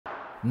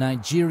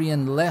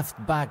Nigerian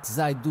left-back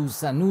Zaidu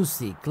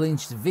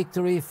clinched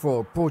victory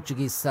for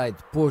Portuguese side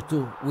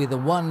Porto with a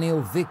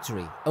 1-0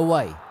 victory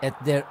away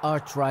at their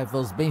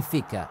arch-rivals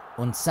Benfica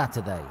on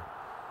Saturday.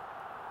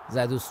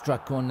 Zaidu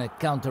struck on a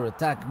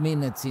counter-attack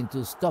minutes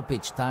into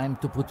stoppage time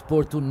to put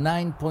Porto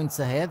 9 points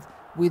ahead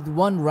with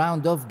one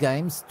round of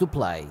games to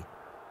play.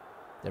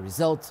 The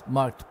result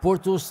marked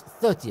Porto's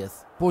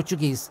 30th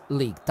Portuguese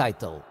league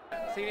title.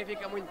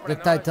 The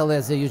title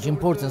has a huge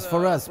importance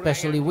for us,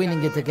 especially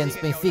winning it against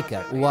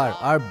Benfica, who are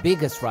our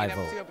biggest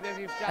rival.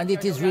 And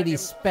it is really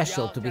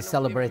special to be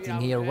celebrating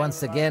here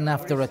once again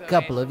after a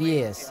couple of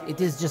years. It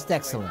is just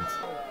excellent.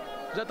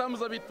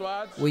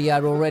 We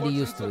are already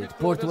used to it.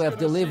 Porto have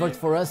delivered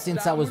for us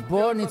since I was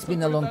born. It's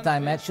been a long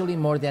time actually,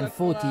 more than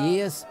 40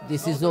 years.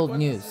 This is old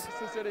news.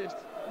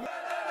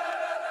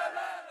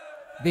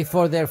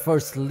 Before their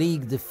first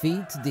league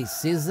defeat this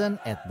season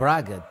at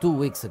Braga 2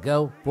 weeks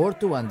ago,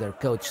 Porto, under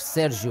coach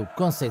Sérgio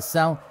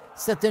Conceição,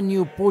 set a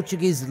new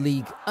Portuguese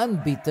league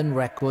unbeaten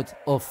record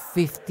of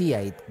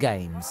 58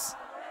 games.